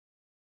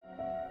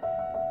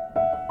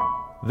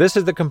This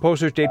is the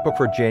Composer's Datebook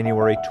for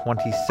January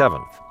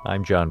 27th.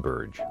 I'm John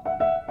Burge.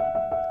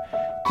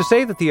 To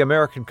say that the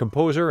American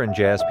composer and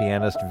jazz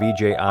pianist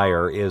Vijay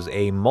Iyer is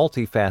a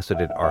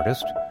multifaceted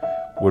artist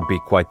would be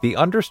quite the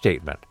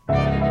understatement.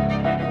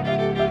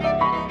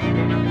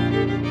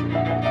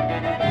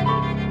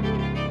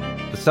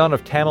 The son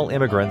of Tamil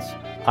immigrants,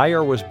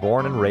 Iyer was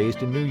born and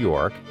raised in New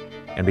York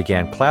and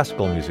began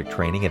classical music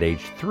training at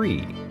age 3.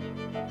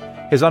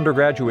 His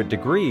undergraduate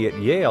degree at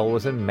Yale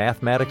was in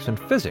mathematics and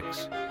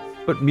physics,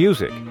 but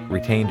music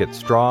retained its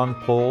strong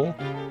pull,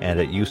 and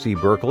at UC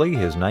Berkeley,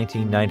 his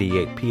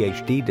 1998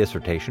 Ph.D.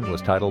 dissertation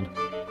was titled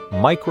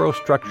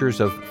Microstructures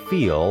of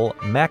Feel,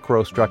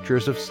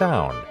 Macrostructures of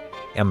Sound,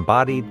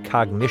 Embodied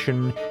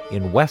Cognition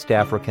in West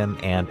African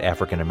and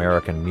African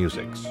American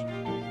Musics.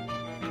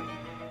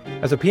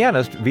 As a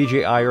pianist,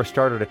 Vijay Iyer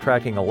started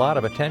attracting a lot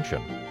of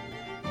attention.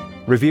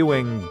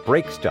 Reviewing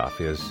Break Stuff,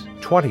 his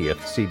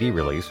 20th CD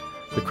release,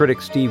 the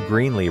critic Steve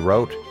Greenlee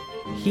wrote,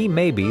 "He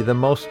may be the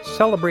most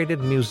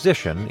celebrated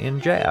musician in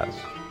jazz."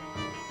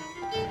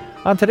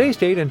 On today's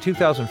date in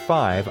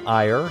 2005,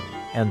 Iyer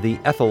and the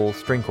Ethel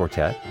String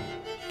Quartet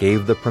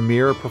gave the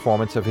premiere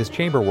performance of his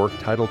chamber work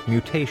titled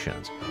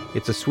Mutations.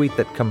 It's a suite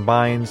that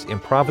combines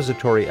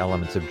improvisatory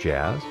elements of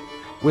jazz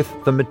with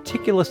the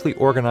meticulously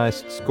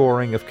organized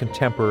scoring of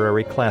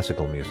contemporary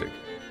classical music.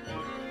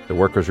 The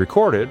work was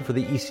recorded for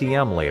the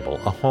ECM label,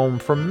 a home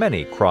for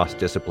many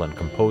cross-discipline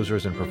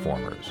composers and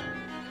performers.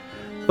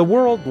 "The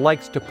world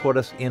likes to put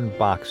us in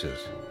boxes,"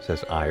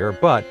 says Iyer,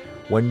 "but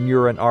when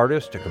you're an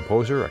artist, a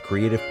composer, a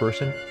creative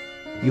person,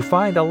 you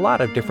find a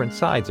lot of different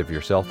sides of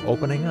yourself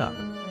opening up."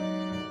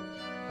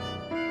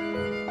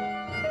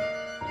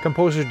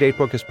 Composer's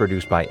Datebook is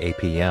produced by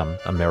APM,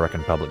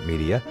 American Public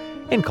Media,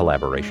 in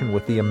collaboration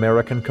with the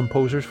American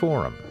Composers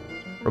Forum,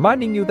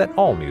 reminding you that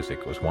all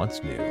music was once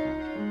new.